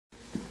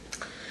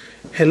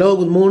Hello,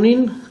 good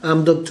morning.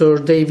 I'm Dr.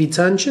 David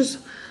Sanchez,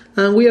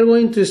 and we are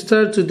going to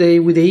start today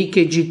with the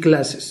EKG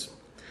classes.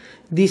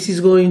 This is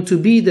going to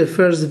be the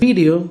first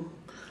video,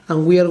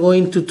 and we are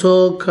going to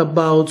talk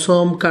about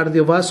some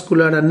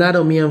cardiovascular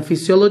anatomy and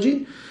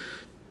physiology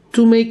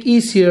to make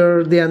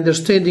easier the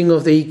understanding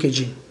of the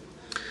EKG.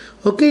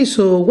 Okay,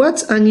 so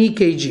what's an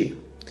EKG?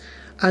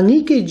 An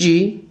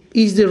EKG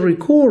is the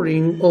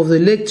recording of the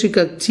electric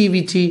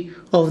activity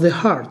of the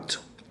heart.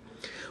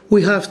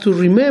 We have to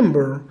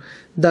remember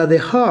that the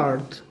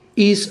heart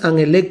is an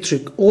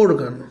electric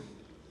organ.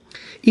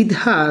 It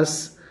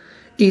has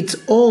its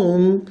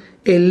own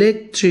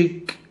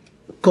electric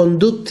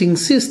conducting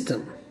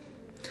system,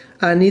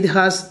 and it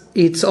has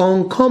its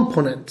own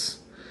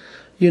components,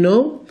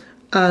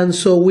 and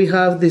so we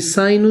have the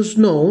sinus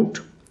node,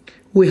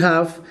 we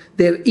have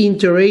the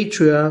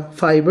interatrial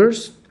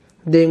fibers,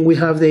 then we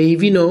have the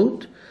AV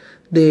node,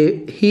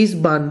 the His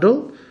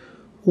bundle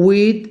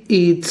with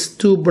its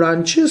two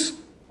branches,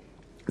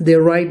 the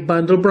right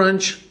bundle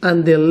branch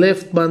and the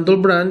left bundle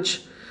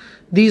branch,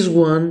 this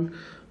one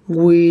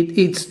with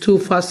its two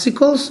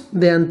fascicles,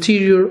 the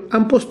anterior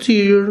and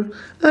posterior,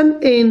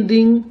 and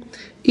ending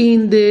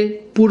in the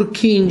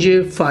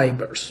Purkinje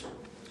fibers.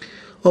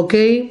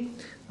 Okay,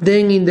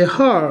 then in the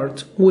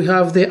heart we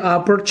have the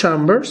upper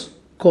chambers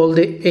called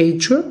the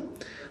atria,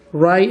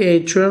 right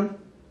atria,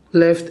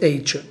 left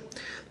atria.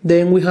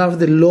 Then we have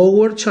the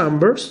lower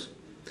chambers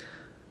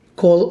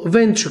called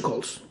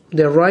ventricles,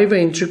 the right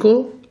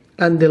ventricle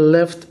and the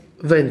left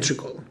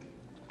ventricle.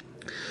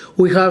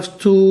 We have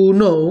to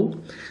know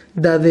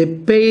that the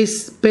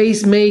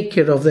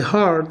pacemaker of the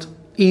heart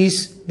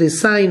is the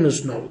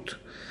sinus node.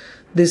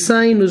 The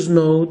sinus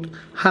node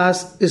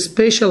has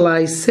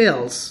specialized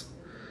cells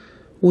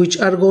which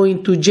are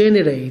going to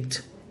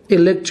generate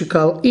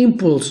electrical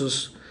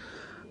impulses,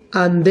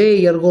 and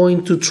they are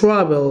going to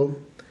travel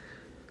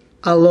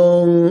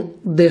along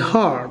the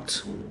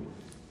heart.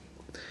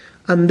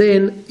 And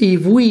then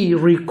if we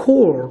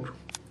record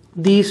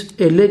this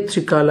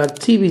electrical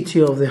activity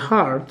of the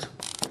heart,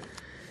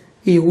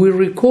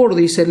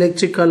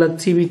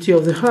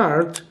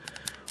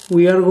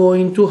 we are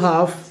going to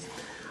have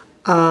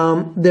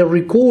the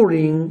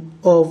recording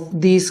of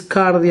this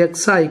cardiac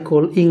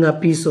cycle in a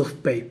piece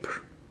of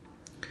paper.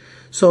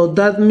 So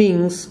that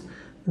means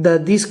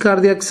that this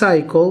cardiac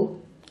cycle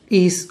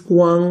is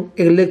one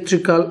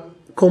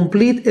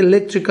complete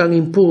electrical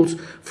impulse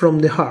from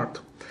the heart.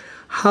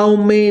 How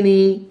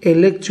many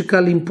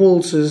electrical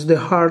impulses the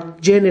heart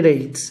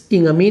generates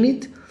in a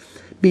minute?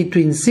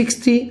 Between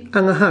 60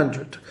 and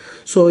 100.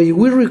 So if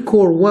we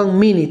record 1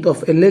 minute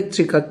of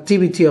electric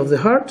activity of the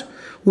heart,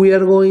 we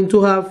are going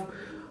to have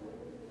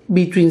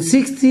between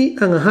 60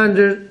 and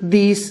 100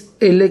 these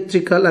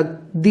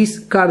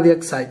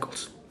cardiac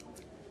cycles.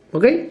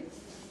 Okay?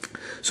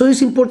 So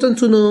it's important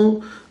to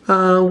know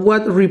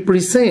what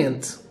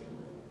represents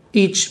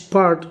each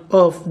part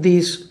of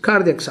this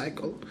cardiac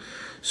cycle.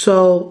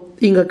 So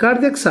in a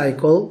cardiac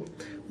cycle,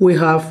 we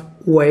have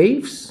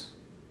waves,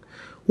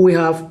 we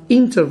have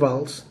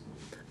intervals,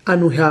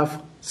 and we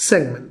have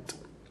segment.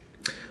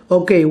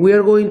 Okay, we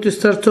are going to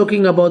start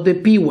talking about the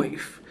P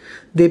wave.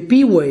 The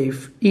P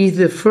wave is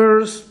the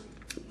first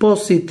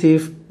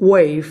positive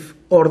wave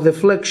or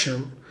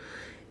deflection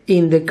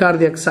in the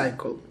cardiac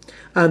cycle,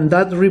 and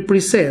that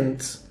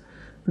represents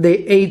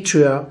the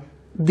atria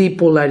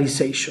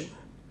depolarization.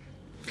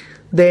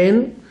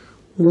 Then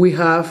we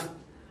have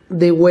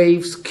the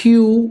waves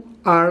Q,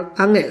 R,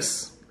 and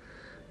S.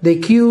 The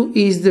Q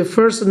is the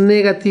first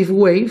negative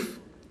wave,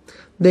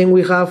 then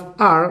we have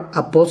R,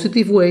 a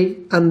positive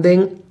wave, and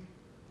then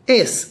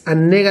S, a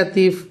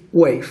negative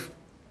wave.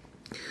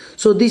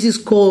 So this is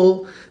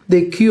called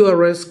the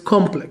QRS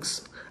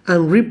complex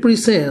and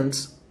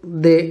represents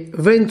the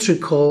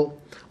ventricle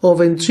or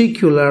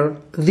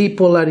ventricular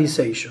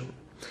depolarization.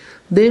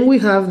 Then we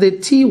have the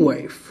T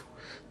wave.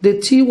 The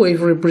T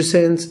wave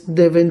represents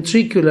the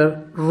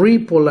ventricular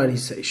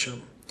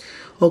repolarization.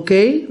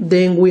 Okay,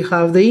 then we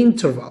have the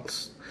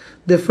intervals.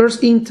 The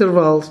first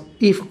interval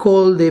is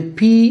called the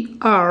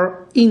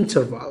PR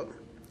interval.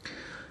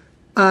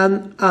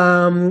 And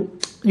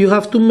you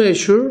have to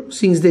measure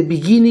since the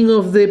beginning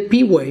of the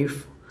P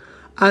wave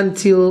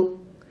until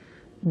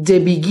the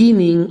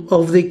beginning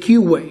of the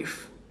Q wave.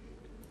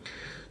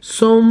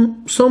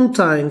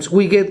 Sometimes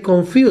we get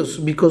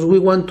confused because we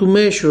want to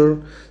measure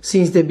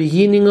since the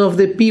beginning of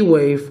the P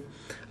wave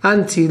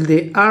until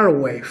the R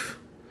wave,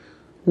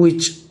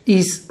 which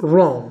is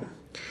wrong.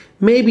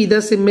 Maybe it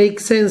doesn't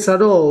make sense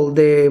at all,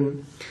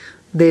 the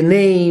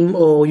name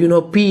or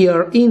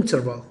PR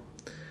interval,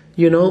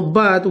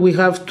 but we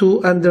have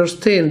to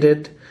understand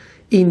it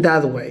in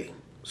that way.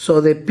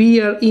 So the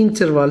PR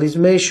interval is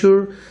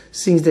measured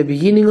since the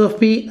beginning of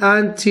P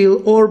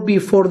until or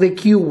before the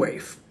Q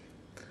wave.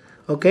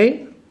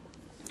 Okay?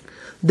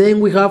 Then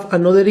we have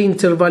another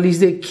interval, is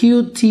the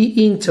QT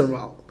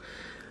interval.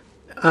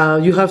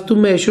 You have to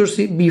measure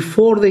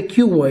before the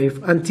Q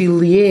wave until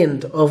the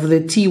end of the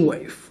T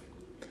wave.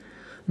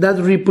 That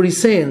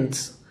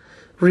represents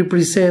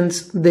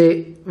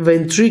the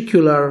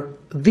ventricular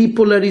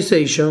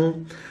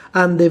depolarization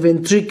and the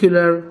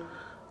ventricular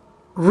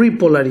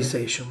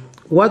repolarization.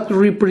 What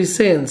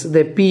represents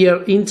the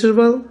PR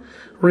interval?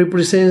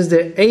 Represents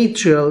the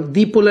atrial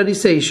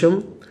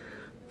depolarization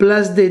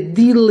plus the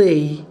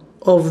delay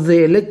of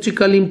the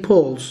electrical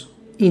impulse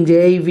in the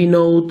AV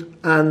node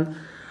and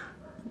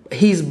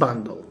his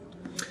bundle.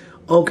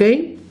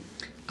 Okay?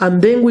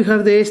 And then we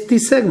have the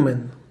ST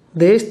segment.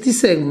 The ST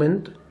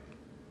segment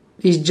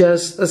is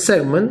just a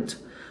segment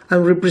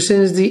and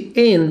represents the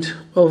end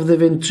of the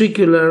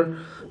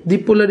ventricular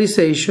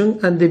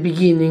depolarization and the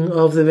beginning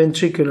of the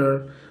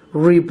ventricular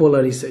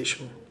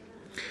repolarization.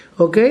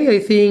 Okay, I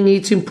think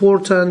it's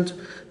important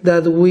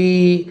that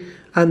we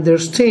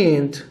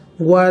understand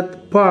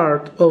what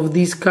part of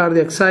this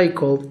cardiac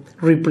cycle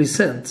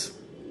represents.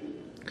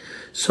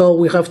 So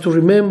we have to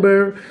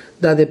remember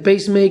that the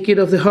pacemaker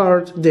of the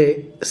heart,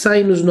 the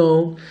sinus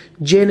node,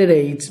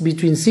 generates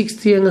between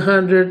 60 and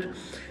 100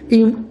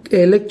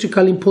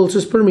 electrical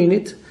impulses per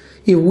minute.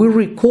 If we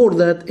record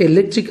that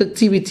electric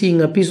activity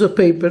in a piece of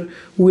paper,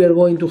 we are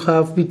going to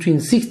have between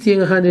 60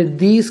 and 100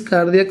 this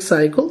cardiac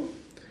cycle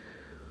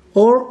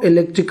or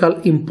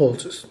electrical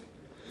impulses.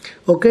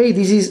 Okay,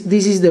 this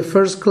is the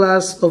first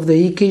class of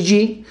the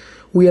EKG.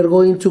 We are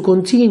going to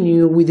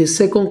continue with the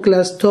second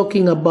class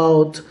talking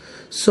about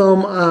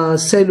some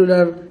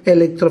cellular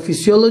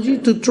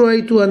electrophysiology to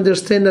try to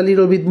understand a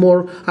little bit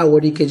more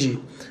our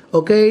EKG.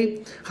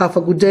 Okay, have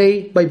a good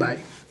day.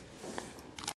 Bye-bye.